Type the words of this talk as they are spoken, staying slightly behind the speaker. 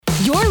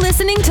You're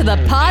listening to the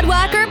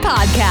Podwhacker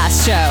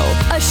Podcast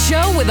Show, a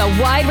show with a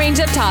wide range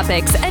of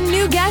topics and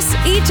new guests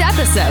each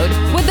episode,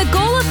 with the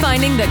goal of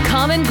finding the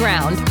common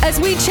ground as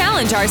we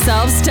challenge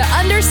ourselves to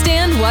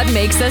understand what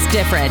makes us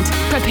different.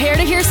 Prepare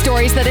to hear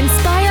stories that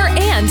inspire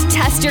and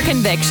test your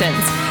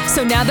convictions.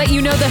 So now that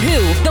you know the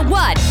who, the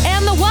what,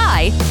 and the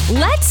why,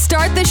 let's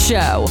start the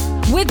show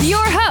with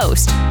your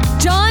host,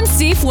 John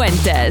C.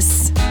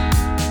 Fuentes.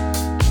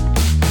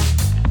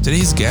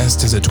 Today's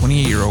guest is a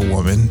 28-year-old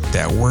woman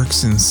that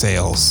works in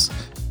sales.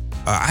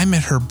 I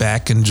met her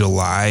back in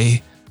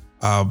July,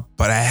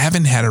 but I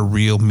haven't had a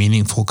real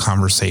meaningful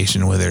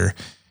conversation with her,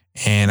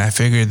 and I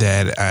figured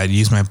that I'd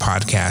use my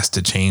podcast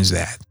to change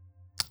that.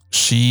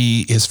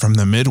 She is from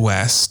the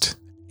Midwest,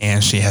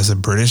 and she has a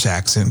British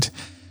accent,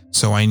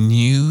 so I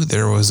knew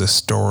there was a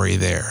story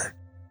there.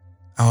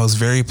 I was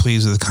very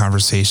pleased with the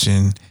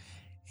conversation,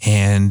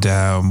 and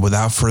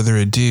without further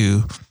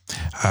ado,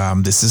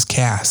 this is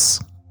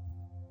Cass.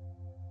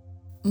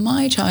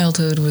 My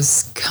childhood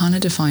was kind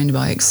of defined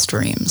by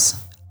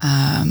extremes.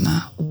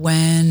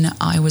 When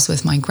I was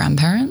with my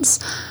grandparents,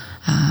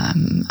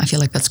 I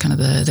feel like that's kind of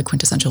the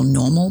quintessential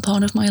normal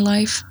part of my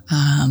life.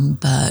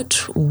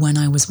 But when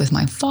I was with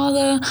my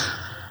father,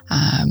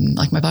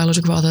 like my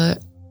biological father,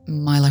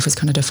 my life was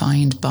kind of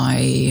defined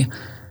by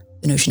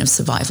the notion of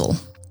survival.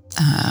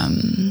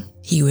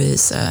 He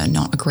was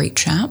not a great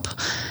chap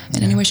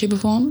in any way, shape, or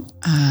form.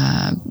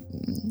 I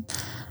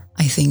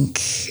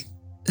think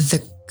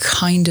the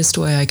kindest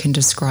way I can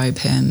describe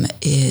him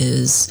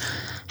is,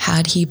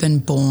 had he been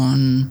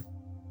born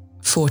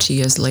 40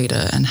 years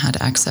later and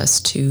had access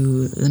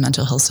to the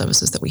mental health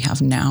services that we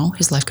have now,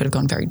 his life could have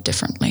gone very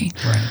differently.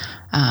 Right.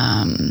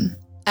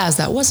 As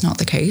that was not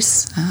the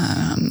case,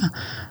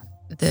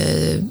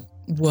 the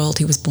world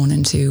he was born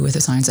into with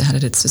the science it had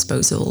at its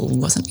disposal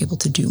wasn't able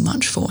to do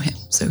much for him.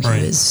 So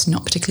he was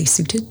not particularly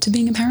suited to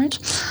being a parent.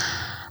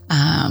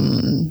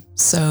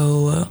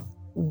 So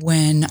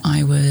when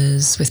I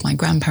was with my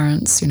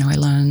grandparents, I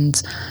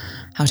learned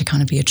how to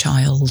kind of be a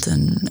child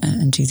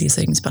and do these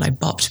things, but I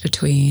bopped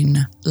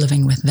between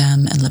living with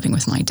them and living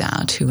with my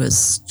dad, who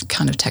was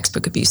kind of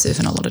textbook abusive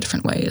in a lot of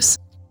different ways.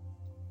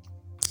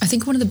 I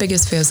think one of the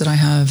biggest fears that I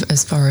have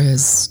as far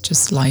as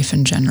just life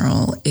in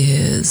general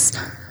is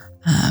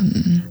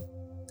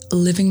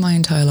living my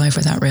entire life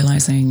without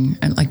realizing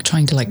and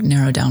trying to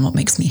narrow down what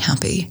makes me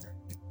happy.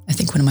 I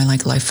think one of my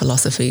life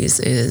philosophies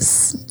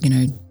is,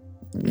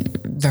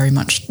 very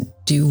much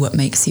do what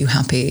makes you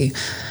happy.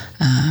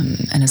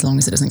 And as long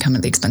as it doesn't come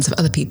at the expense of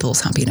other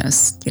people's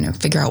happiness,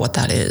 figure out what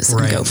that is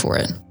and go for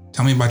it.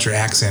 Tell me about your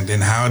accent,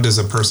 and how does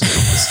a person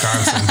from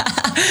Wisconsin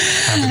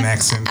have an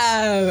accent?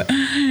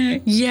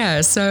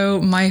 So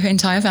my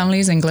entire family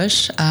is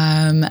English,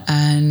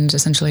 and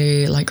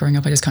essentially, growing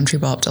up, I just country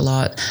bopped a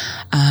lot.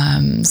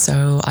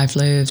 So I've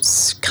lived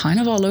kind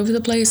of all over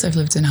the place. I've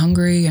lived in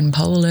Hungary and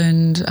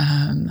Poland,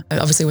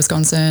 obviously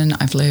Wisconsin.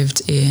 I've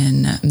lived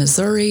in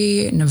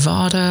Missouri,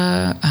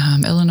 Nevada,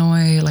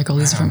 Illinois, all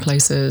these different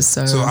places.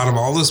 So out of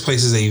all those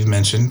places that you've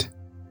mentioned,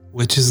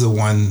 which is the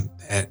one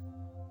that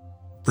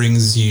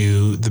brings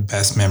you the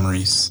best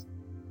memories?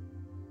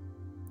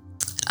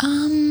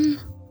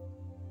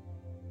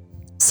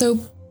 So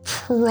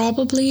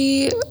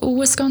probably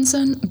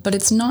Wisconsin, but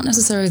it's not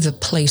necessarily the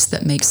place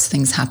that makes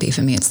things happy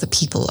for me. It's the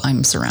people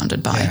I'm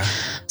surrounded by. Yeah.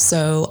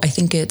 So I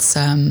think it's,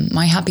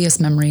 my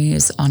happiest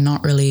memories are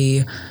not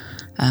really,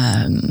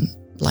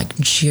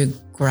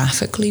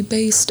 geographically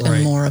based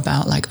and more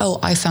about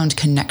I found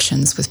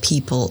connections with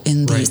people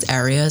in these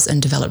areas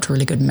and developed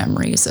really good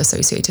memories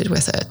associated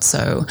with it.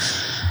 So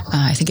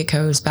I think it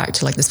goes back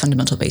to this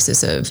fundamental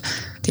basis of,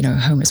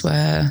 home is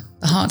where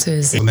the heart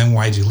is. And then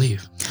why'd you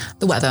leave?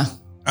 The weather.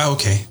 Oh,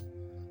 okay.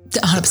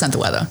 100% the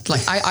weather.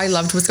 I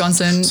loved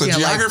Wisconsin. So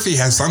geography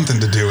has something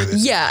to do with it.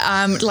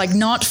 Yeah.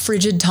 Not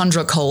frigid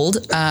tundra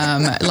cold.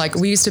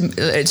 We used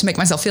to make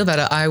myself feel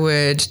better, I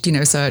would,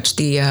 search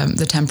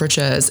the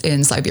temperatures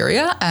in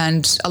Siberia.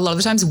 And a lot of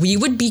the times we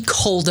would be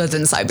colder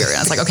than Siberia.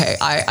 It's okay,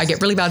 I get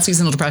really bad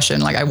seasonal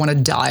depression. I want to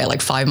die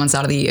 5 months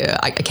out of the year.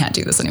 I can't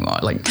do this anymore.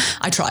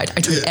 I tried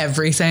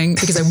everything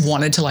because I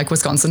wanted to like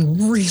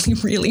Wisconsin really,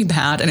 really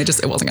bad. And it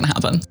wasn't going to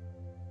happen.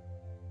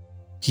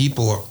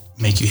 People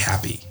make you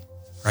happy.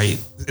 Right?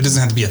 It doesn't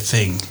have to be a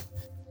thing.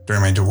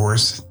 During my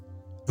divorce,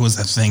 it was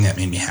a thing that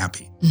made me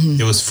happy. Mm-hmm.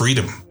 It was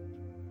freedom.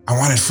 I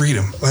wanted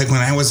freedom. When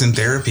I was in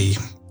therapy,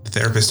 the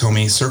therapist told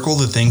me, circle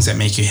the things that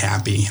make you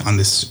happy on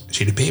this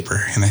sheet of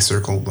paper. And I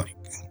circled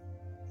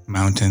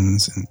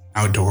mountains and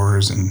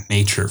outdoors and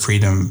nature,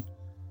 freedom.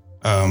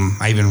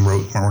 I even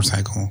wrote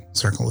motorcycle,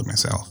 circled it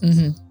myself.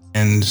 Mm-hmm.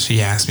 And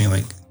she asked me,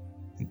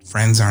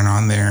 friends aren't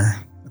on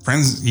there.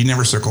 Friends, you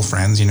never circle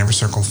friends. You never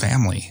circle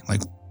family.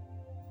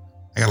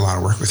 I got a lot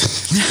of work with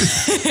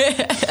it.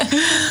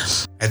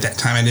 At that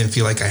time, I didn't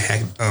feel like I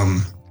had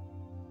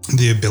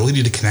the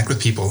ability to connect with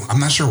people. I'm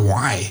not sure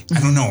why. Mm-hmm. I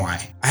don't know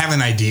why. I have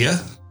an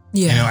idea.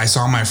 Yeah. I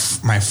saw my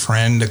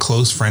friend, a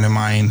close friend of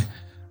mine,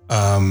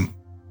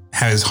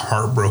 have his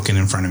heart broken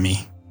in front of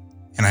me.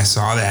 And I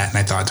saw that and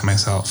I thought to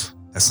myself,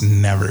 that's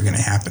never going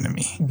to happen to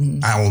me. Mm-hmm.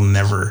 I will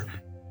never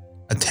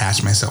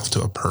attach myself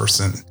to a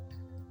person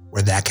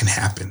where that can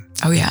happen.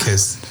 Oh, yeah.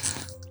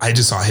 Because I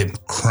just saw him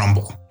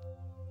crumble.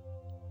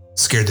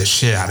 Scared the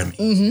shit out of me.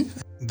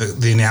 Mm-hmm.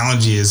 The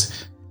analogy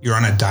is you're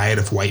on a diet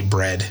of white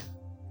bread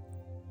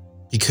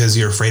because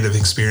you're afraid of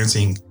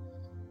experiencing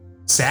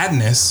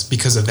sadness.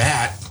 Because of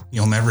that,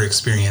 you'll never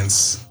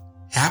experience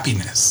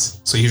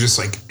happiness. So you're just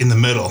like in the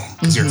middle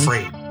because you're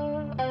afraid.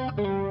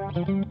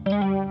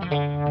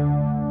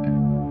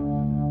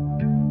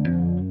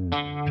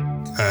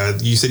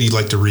 You said you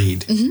like to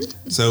read.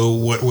 Mm-hmm. So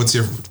what's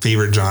your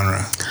favorite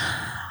genre?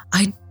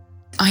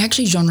 I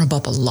actually genre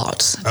bop a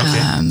lot.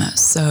 Okay.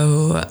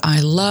 So I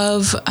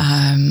love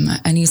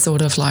any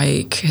sort of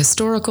like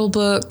historical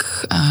book.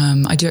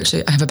 I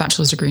have a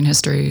bachelor's degree in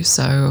history.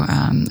 So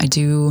I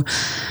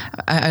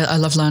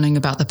love learning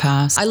about the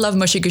past. I love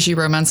mushy gushy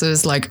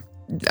romances, like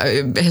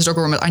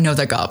historical romance. I know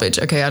they're garbage.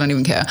 Okay. I don't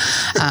even care.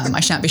 I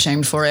shan't be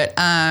shamed for it.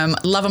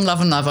 Love them.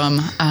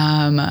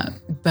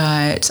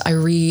 But I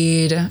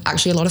read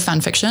actually a lot of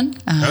fan fiction.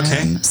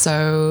 Okay.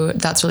 So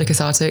that's really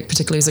cathartic,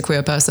 particularly as a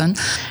queer person.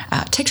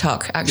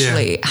 TikTok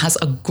actually has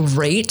a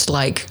great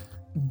like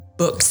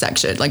book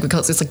section, like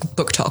because it's like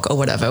book talk or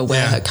whatever,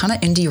 where kind of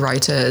indie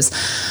writers,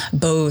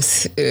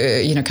 both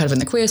kind of in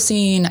the queer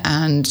scene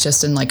and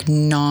just in like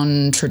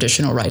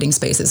non-traditional writing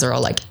spaces, are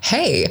all like,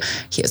 hey,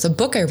 here's a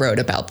book I wrote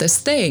about this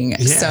thing.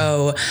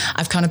 So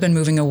I've kind of been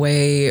moving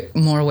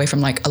more away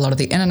from like a lot of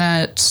the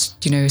internet,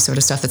 sort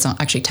of stuff that's not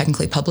actually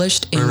technically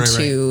published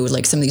into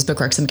like some of these book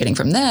recs I'm getting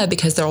from there,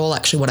 because they're all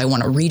actually what I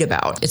want to read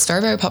about. It's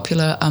very, very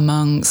popular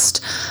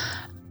amongst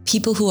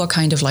people who are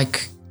kind of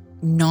like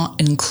not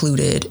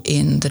included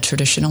in the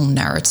traditional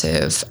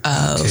narrative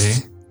of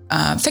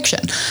fiction.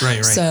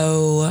 Right.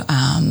 So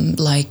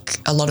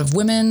like a lot of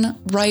women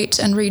write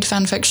and read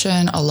fan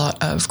fiction, a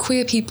lot of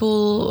queer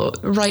people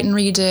write and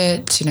read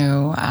it,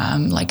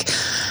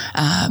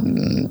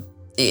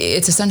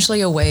 it's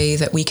essentially a way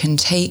that we can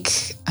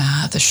take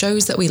the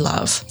shows that we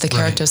love, the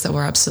characters that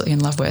we're absolutely in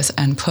love with,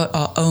 and put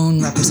our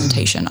own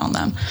representation on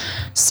them.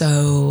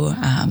 So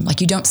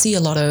you don't see a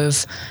lot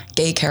of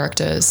gay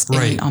characters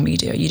in our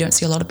media. You don't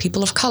see a lot of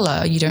people of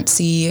color. You don't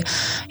see,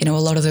 a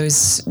lot of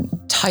those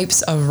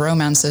types of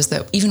romances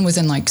that even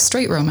within like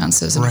straight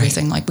romances and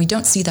everything, like we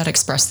don't see that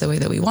expressed the way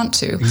that we want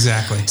to.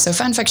 Exactly. So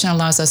fan fiction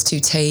allows us to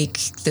take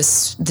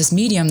this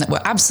medium that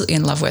we're absolutely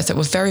in love with, that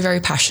we're very, very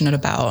passionate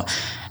about,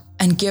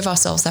 and give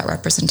ourselves that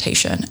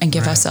representation and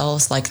give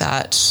ourselves like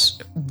that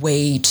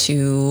way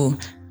to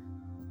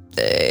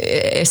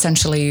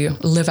essentially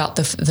live out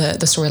the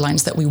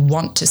storylines that we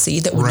want to see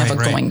that we're never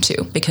going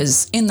to,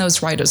 because in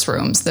those writers'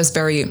 rooms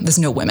there's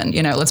no women,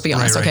 let's be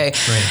honest.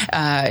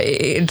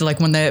 Like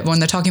when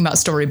they're talking about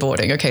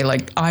storyboarding,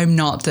 like I'm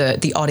not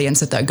the audience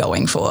that they're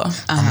going for.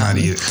 I'm not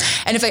either.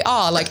 And if they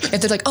are, like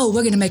if they're like, oh,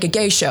 we're gonna make a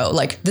gay show,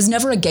 like there's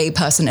never a gay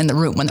person in the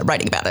room when they're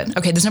writing about it.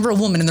 There's never a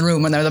woman in the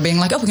room when they're being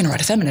like, oh, we're gonna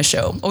write a feminist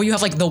show. Or you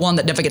have like the one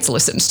that never gets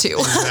listened to.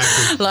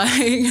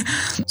 Exactly.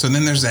 So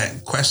then there's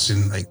that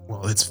question, like,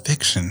 well, it's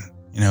fiction.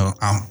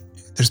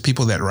 There's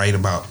people that write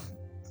about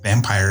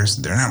vampires.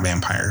 They're not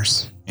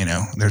vampires.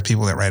 There's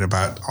people that write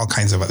about all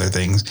kinds of other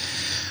things.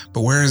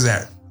 But where's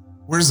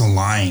the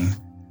line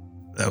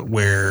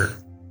where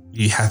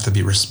you have to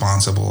be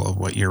responsible of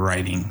what you're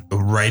writing?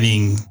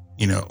 Writing,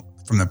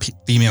 from the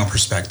female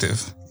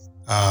perspective,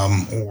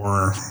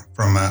 or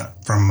from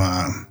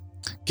a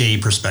gay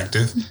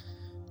perspective.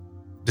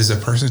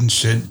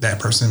 Should that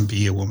person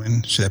be a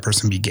woman? Should that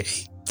person be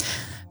gay?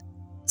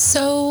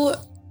 So,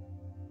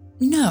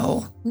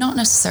 no, not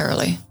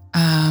necessarily.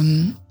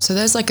 So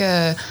there's like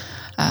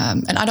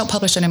and I don't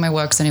publish any of my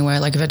works anywhere.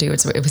 Like if I do,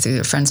 it's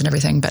with friends and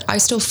everything, but I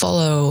still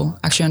follow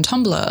actually on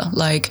Tumblr.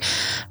 Like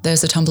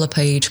there's a Tumblr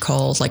page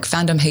called like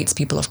Fandom Hates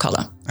People of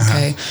Color.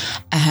 Okay.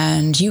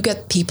 And you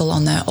get people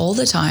on there all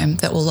the time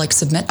that will like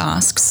submit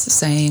asks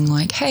saying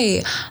like,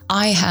 hey,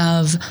 I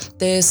have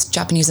this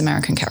Japanese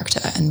American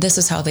character and this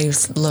is how they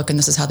look and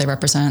this is how they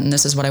represent and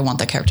this is what I want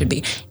that character to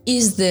be.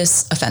 Is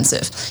this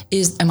offensive?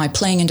 Am I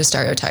playing into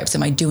stereotypes?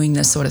 Am I doing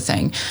this sort of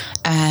thing?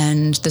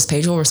 And this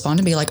page will respond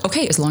and be like,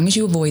 okay, as long as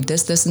you avoid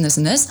this, and this,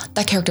 and this,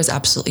 that character is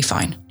absolutely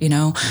fine.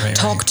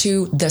 Talk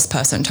to this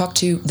person,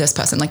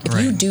 Like if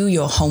you do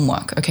your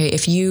homework,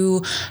 if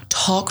you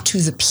talk to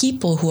the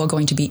people who are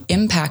going to be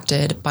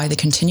impacted by the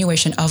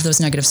continuation of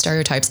those negative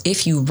stereotypes,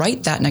 if you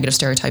write that negative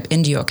stereotype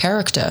into your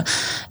character,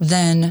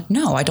 then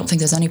no, I don't think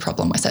there's any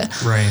problem with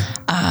it. Right.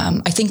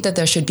 I think that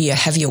there should be a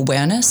heavy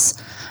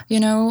awareness,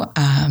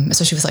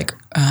 especially with like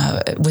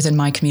within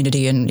my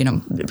community and,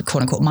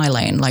 quote unquote, my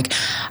lane. Like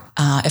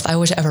if I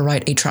were to ever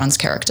write a trans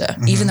character,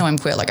 even though I'm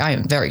queer, like I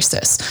am very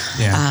cis.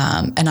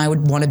 Yeah. And I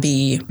would want to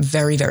be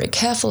very, very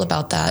careful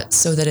about that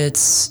so that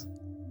it's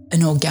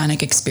an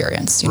organic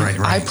experience. Right.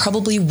 I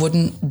probably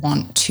wouldn't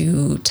want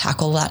to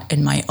tackle that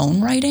in my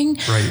own writing,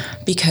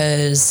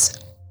 because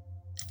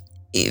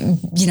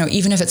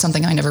even if it's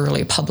something I never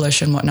really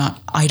publish and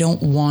whatnot, I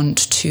don't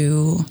want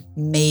to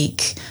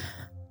make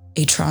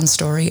a trans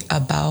story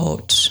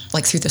about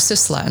like through the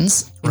cis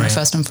lens, you know, Right.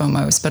 first and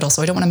foremost, but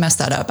also I don't want to mess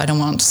that up. I don't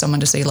want someone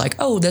to say like,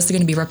 oh, there's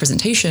going to be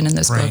representation in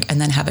this book and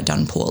then have it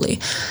done poorly.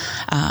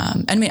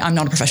 And I mean, I'm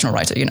not a professional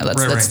writer, you know,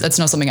 that's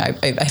not something I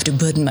have to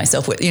burden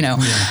myself with, you know.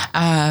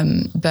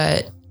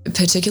 But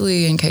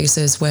particularly in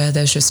cases where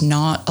there's just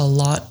not a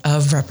lot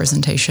of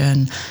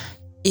representation,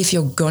 if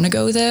you're going to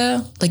go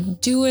there,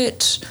 like do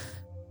it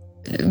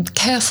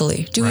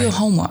carefully, do your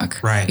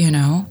homework, you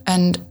know,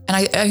 and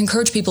I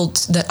encourage people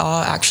that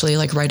are actually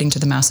like writing to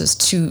the masses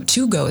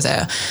to go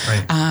there,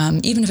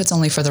 even if it's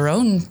only for their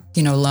own,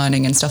 you know,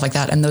 learning and stuff like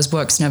that. And those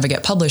books never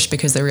get published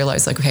because they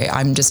realize like, okay,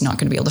 I'm just not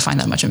going to be able to find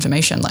that much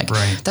information. Like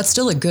that's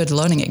still a good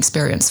learning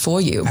experience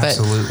for you,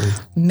 Absolutely.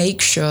 but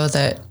make sure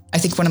that, I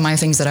think one of my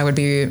things that I would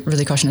be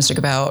really cautionistic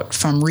about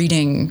from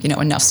reading, you know,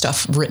 enough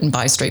stuff written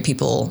by straight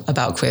people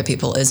about queer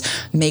people is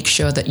make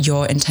sure that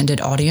your intended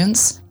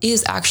audience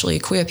is actually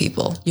queer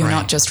people. You're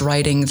not just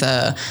writing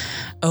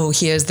oh,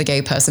 here's the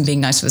gay person being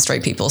nice to the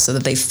straight people so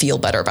that they feel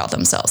better about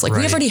themselves. Like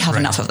we already have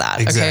enough of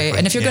that. Okay.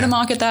 And if you're going to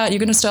market that, you're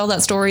going to sell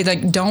that story,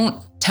 like don't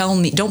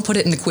put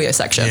it in the queer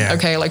section.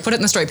 Okay. Like put it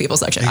in the straight people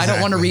section. I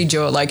don't want to read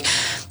your like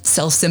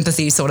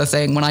self-sympathy sort of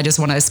thing when I just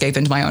want to escape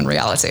into my own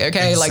reality.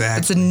 Okay. Like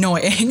it's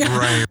annoying.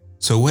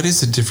 So what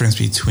is the difference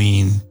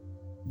between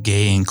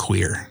gay and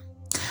queer?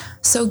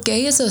 So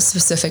gay is a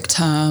specific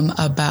term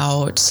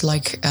about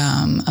like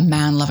a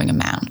man loving a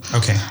man.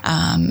 Okay.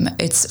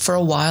 It's for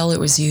a while it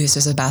was used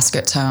as a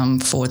basket term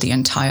for the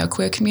entire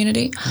queer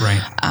community.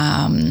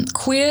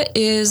 Queer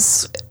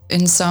is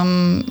in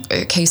some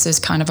cases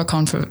kind of a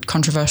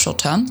controversial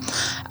term.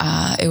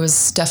 It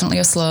was definitely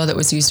a slur that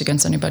was used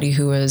against anybody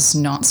who was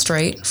not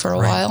straight for a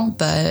while,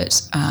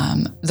 but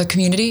the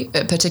community,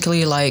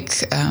 particularly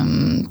like,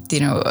 you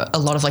know, a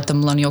lot of like the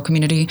millennial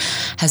community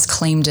has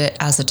claimed it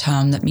as a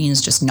term that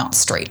means just not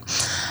straight.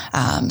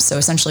 So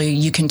essentially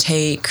you can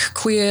take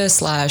queer /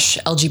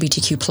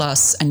 LGBTQ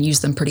plus and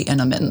use them pretty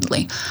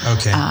intermittently.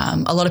 Okay.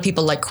 A lot of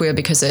people like queer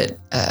because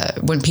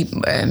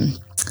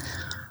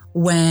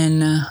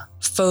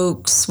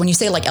when you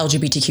say like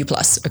LGBTQ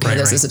plus, okay,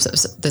 there's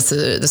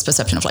this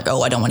perception of like,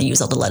 oh, I don't want to use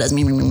all the letters,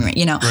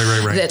 you know,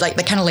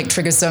 that kind of like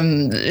triggers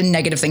some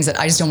negative things that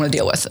I just don't want to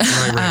deal with.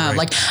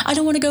 Like, I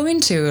don't want to go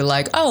into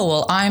like, oh,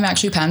 well, I'm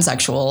actually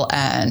pansexual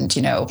and,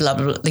 you know, blah,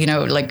 blah, blah, you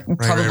know, like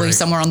probably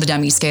somewhere on the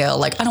demi scale.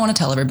 Like, I don't want to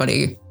tell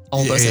everybody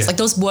all those things. Like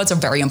those words are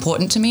very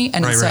important to me.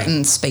 And in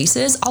certain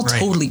spaces, I'll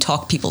totally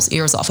talk people's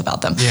ears off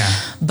about them.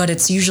 But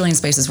it's usually in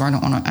spaces where I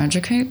don't want to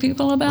educate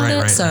people about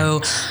it.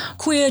 So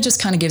queer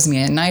just kind of gives me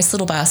a nice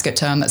little basket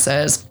term that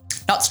says,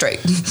 not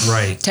straight.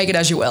 Take it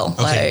as you will.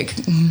 Okay. Like,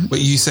 but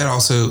you said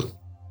also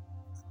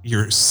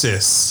you're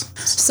cis.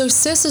 So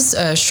cis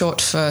is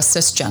short for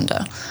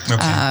cisgender.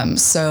 Okay.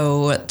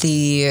 So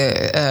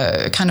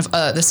the kind of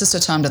the sister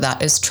term to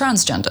that is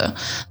transgender.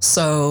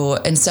 So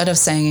instead of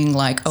saying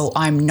like, oh,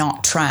 I'm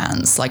not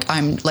trans, like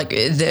I'm like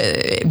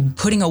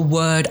putting a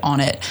word on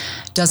it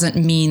doesn't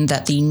mean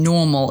that the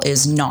normal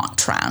is not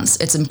trans.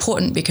 It's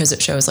important because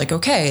it shows like,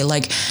 okay,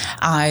 like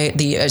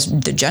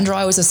the gender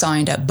I was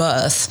assigned at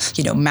birth,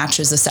 you know,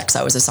 matches the sex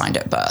I was assigned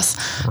at birth.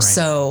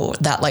 So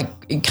that like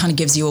it kind of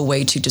gives you a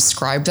way to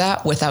describe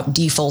that without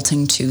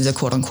defaulting to the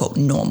quote unquote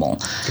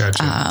normal.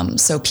 Gotcha.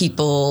 So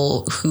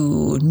people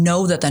who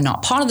know that they're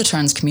not part of the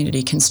trans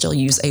community can still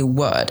use a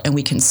word, and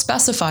we can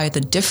specify the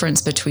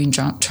difference between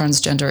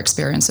transgender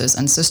experiences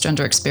and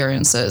cisgender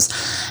experiences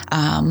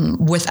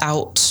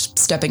without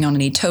stepping on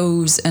any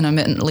toes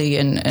intermittently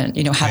and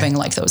you know, having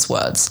like those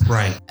words.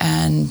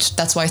 And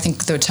that's why I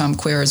think the term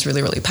queer is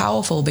really, really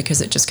powerful, because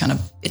it just kind of,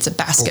 it's a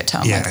basket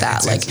term like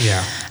that. Like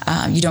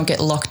you don't get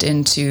locked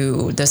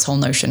into this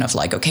whole notion of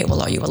like, okay, well,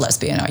 are you a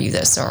lesbian? Are you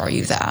this or are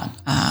you that?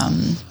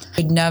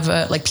 I'd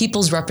never, like,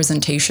 people's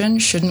representation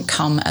shouldn't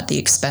come at the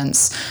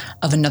expense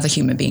of another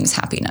human being's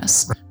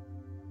happiness.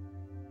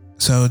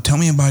 So tell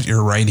me about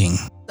your writing.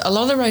 A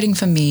lot of the writing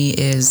for me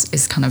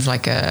is kind of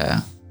like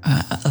a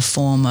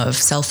form of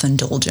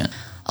self-indulgent.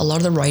 A lot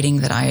of the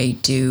writing that I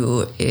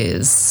do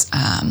is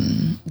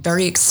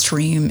very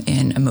extreme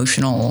in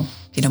emotional,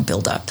 you know,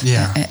 build up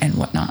and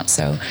whatnot.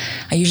 So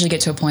I usually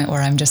get to a point where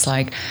I'm just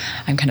like,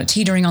 I'm kind of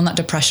teetering on that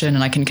depression,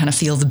 and I can kind of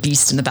feel the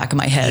beast in the back of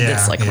my head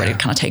that's like ready to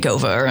kind of take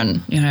over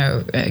and, you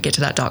know, get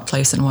to that dark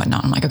place and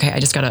whatnot. I'm like, okay,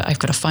 I've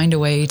got to find a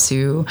way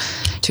to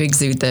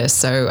exude this.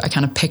 So I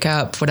kind of pick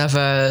up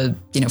whatever,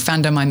 you know,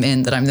 fandom I'm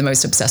in that I'm the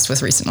most obsessed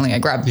with recently. I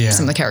grab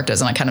some of the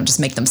characters and I kind of just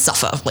make them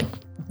suffer, like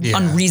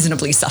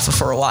unreasonably suffer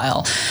for a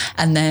while.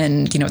 And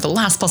then, you know, at the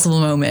last possible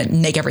moment,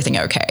 make everything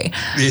okay.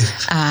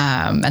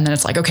 And then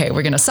it's like, okay,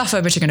 we're going to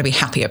suffer, but you're going to be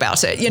happy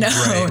about it. You know,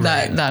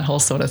 that whole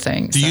sort of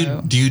thing.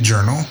 Do you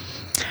journal?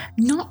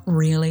 Not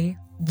really.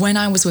 When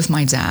I was with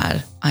my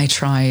dad, I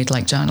tried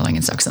like journaling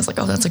and stuff, because I was like,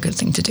 oh, that's a good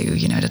thing to do,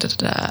 you know,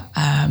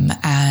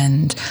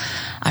 and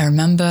I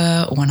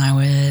remember when I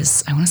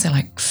was, I want to say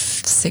like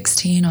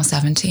 16 or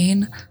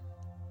 17.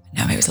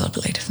 No, maybe it was a little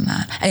bit later than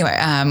that. Anyway,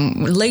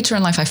 later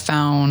in life, I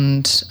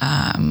found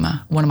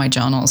one of my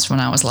journals when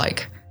I was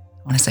like,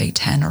 I want to say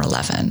 10 or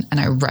 11. And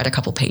I read a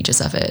couple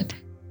pages of it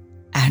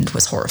and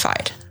was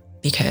horrified.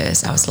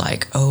 because I was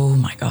like, oh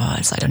my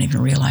God, so I didn't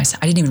even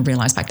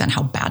realize back then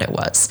how bad it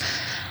was.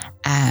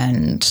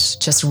 And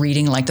just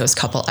reading like those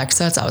couple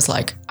excerpts, I was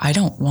like, I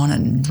don't want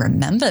to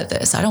remember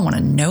this. I don't want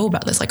to know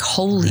about this. Like,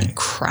 holy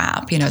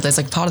crap. You know, there's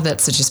like part of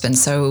that's just been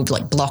so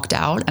like blocked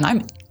out, and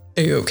I'm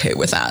okay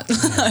with that.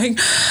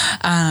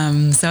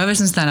 So ever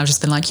since then, I've just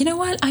been like, you know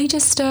what? I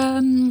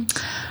don't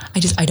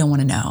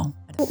want to know.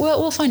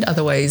 We'll find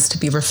other ways to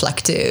be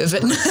reflective.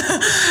 And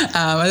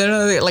I don't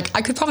know, like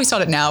I could probably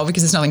start it now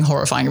because there's nothing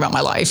horrifying about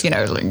my life. You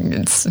know, like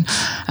it's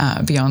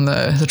beyond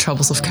the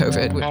troubles of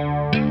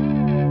COVID.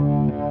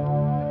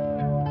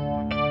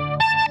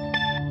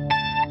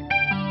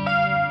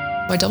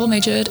 I double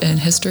majored in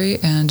history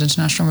and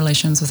international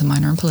relations with a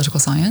minor in political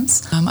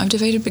science. I've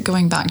debated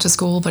going back to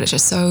school, but it's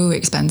just so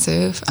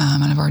expensive,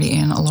 and I'm already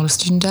in a lot of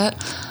student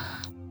debt.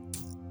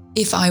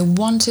 If I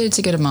wanted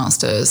to get a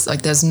master's,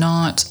 like there's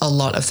not a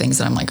lot of things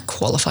that I'm like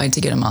qualified to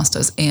get a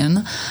master's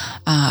in.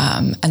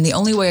 And the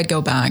only way I'd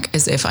go back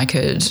is if I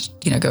could,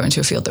 you know, go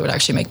into a field that would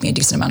actually make me a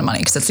decent amount of money,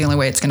 because that's the only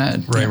way it's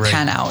going to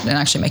pan out and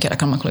actually make it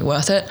economically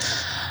worth it.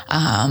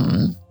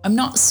 I'm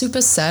not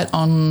super set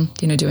on,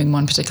 you know, doing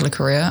one particular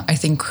career. I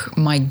think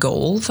my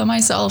goal for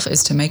myself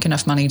is to make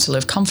enough money to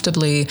live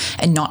comfortably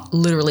and not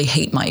literally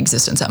hate my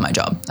existence at my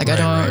job. Like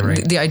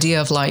the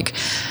idea of like,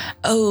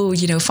 oh,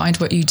 you know, find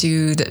what you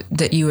do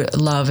that you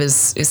love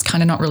is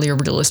kind of not really a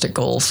realistic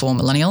goal for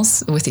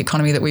millennials with the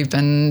economy that we've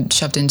been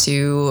shoved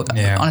into.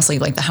 Yeah. Honestly,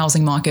 like the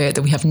housing market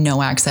that we have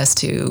no access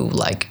to,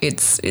 like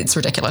it's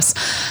ridiculous.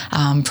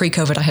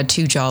 Pre-COVID, I had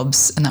 2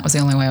 jobs, and that was the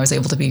only way I was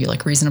able to be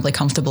like reasonably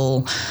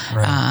comfortable.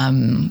 Right.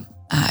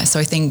 So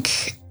I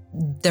think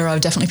there are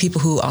definitely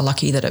people who are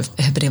lucky that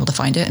have been able to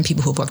find it, and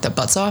people who've worked their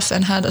butts off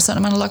and had a certain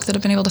amount of luck that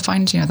have been able to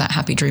find, you know, that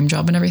happy dream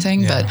job and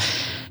everything. Yeah.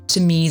 But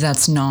to me,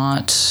 that's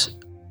not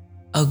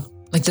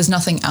there's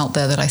nothing out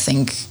there that I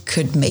think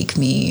could make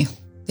me,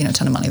 you know, a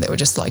ton of money that would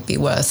just like be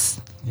worth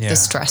the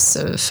stress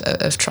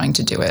of trying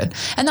to do it.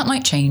 And that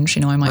might change,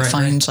 you know, I might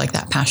find like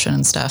that passion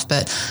and stuff,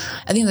 but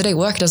at the end of the day,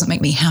 work doesn't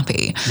make me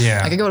happy.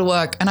 Yeah. Like I go to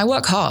work and I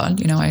work hard,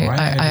 you know,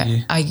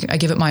 I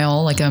give it my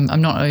all. Like I'm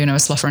not, you know, a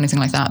slough or anything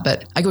like that,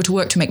 but I go to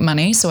work to make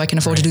money so I can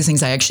afford to do things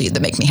that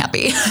make me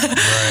happy.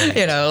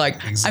 You know, like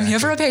I'm here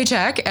for a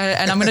paycheck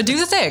and I'm going to do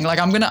the thing. Like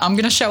I'm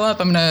going to show up,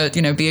 I'm going to,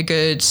 you know, be a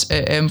good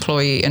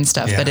employee and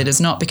stuff, but it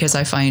is not because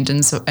I find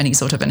any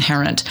sort of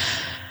inherent,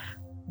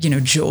 you know,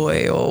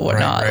 joy or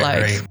whatnot.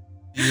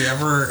 Do you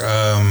ever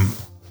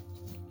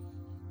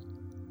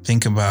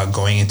think about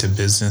going into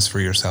business for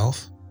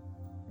yourself?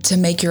 To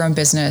make your own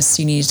business,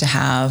 you need to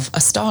have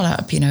a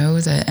startup, you know,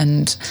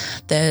 and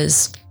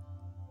there's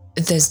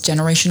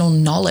generational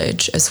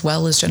knowledge as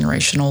well as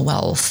generational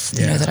wealth,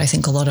 you know, that I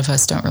think a lot of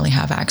us don't really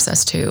have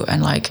access to.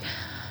 And like,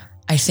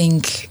 I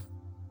think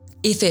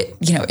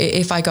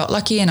if I got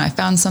lucky and I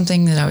found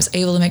something that I was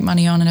able to make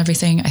money on and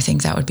everything, I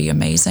think that would be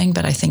amazing.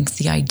 But I think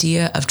the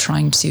idea of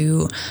trying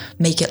to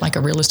make it like a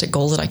realistic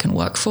goal that I can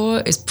work for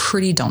is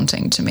pretty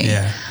daunting to me.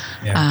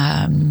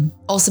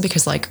 Also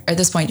because like at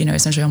this point, you know,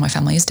 essentially all my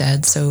family is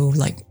dead. So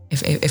like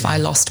if I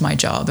lost my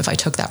job, if I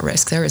took that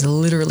risk, there is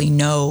literally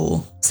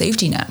no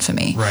safety net for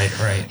me.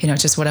 Right. You know,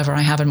 just whatever I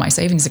have in my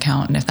savings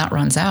account. And if that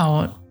runs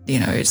out, you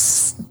know,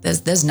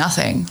 there's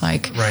nothing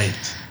like. Right.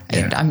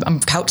 Yeah. I'm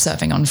couch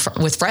surfing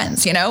with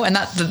friends, you know, and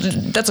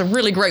that's a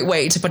really great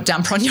way to put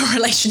damper on your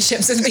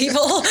relationships with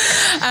people.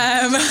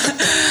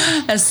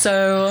 And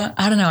so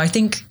I don't know. I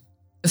think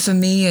for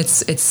me,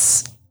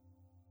 it's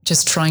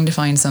just trying to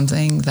find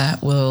something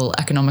that will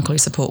economically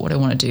support what I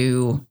want to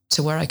do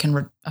to where I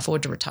can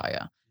afford to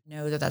retire. I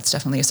know that that's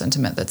definitely a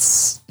sentiment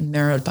that's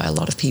mirrored by a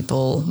lot of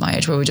people my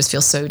age, where we just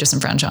feel so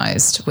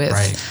disenfranchised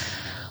with.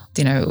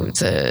 You know,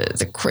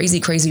 the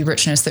crazy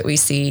richness that we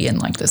see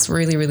and like this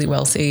really, really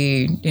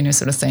wealthy, you know,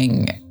 sort of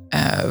thing.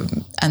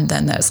 And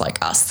then there's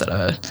like us that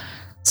are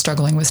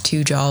struggling with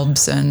 2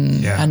 jobs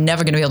and are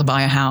never going to be able to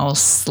buy a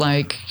house.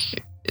 Like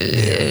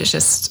it's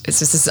just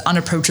this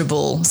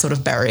unapproachable sort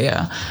of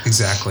barrier.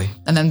 Exactly.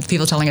 And then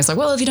people telling us like,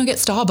 well, if you don't get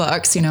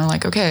Starbucks, you know,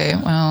 like, okay,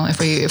 well, if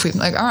we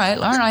like, all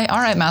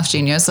right, math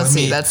genius. Let's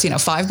see, that's, you know,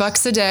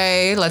 $5 a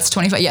day. Let's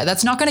 25. Yeah.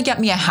 That's not going to get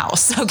me a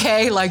house.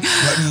 Okay. Like,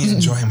 let me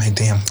enjoy my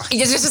damn life.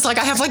 It's just like,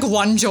 I have like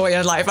one joy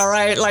in life. All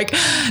right. Like,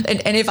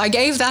 and if I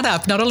gave that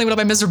up, not only would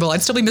I be miserable,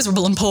 I'd still be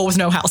miserable and poor with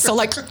no house. So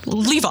like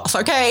leave off.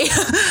 Okay.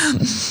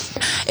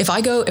 If I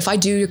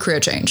do a career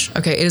change,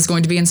 okay, it is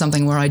going to be in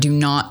something where I do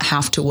not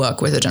have to work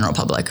with the general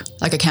public.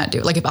 Like I can't do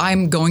it. Like if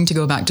I'm going to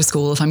go back to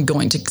school, if I'm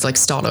going to like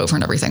start over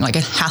and everything, like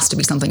it has to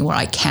be something where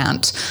I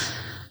can't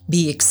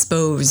be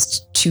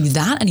exposed to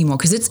that anymore.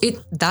 Cause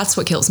that's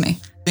what kills me.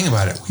 Think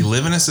about it. We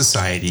live in a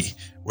society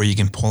where you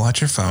can pull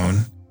out your phone,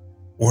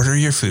 order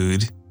your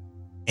food,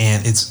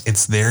 and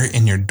it's there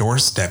in your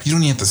doorstep. You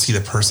don't even have to see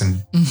the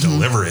person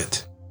deliver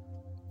it.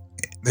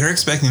 They're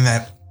expecting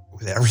that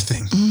with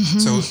everything.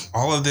 So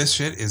all of this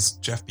shit is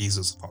Jeff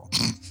Bezos' fault.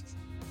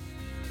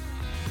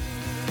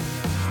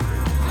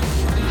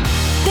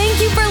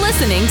 Thank you for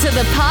listening to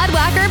the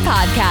Podwhacker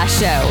Podcast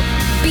Show.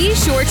 Be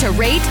sure to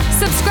rate,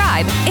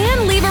 subscribe,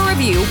 and leave a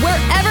review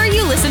wherever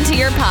you listen to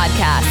your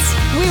podcasts.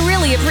 We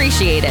really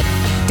appreciate it.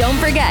 Don't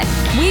forget,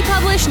 we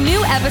publish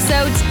new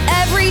episodes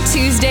every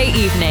Tuesday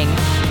evening.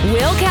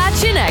 We'll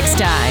catch you next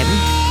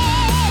time.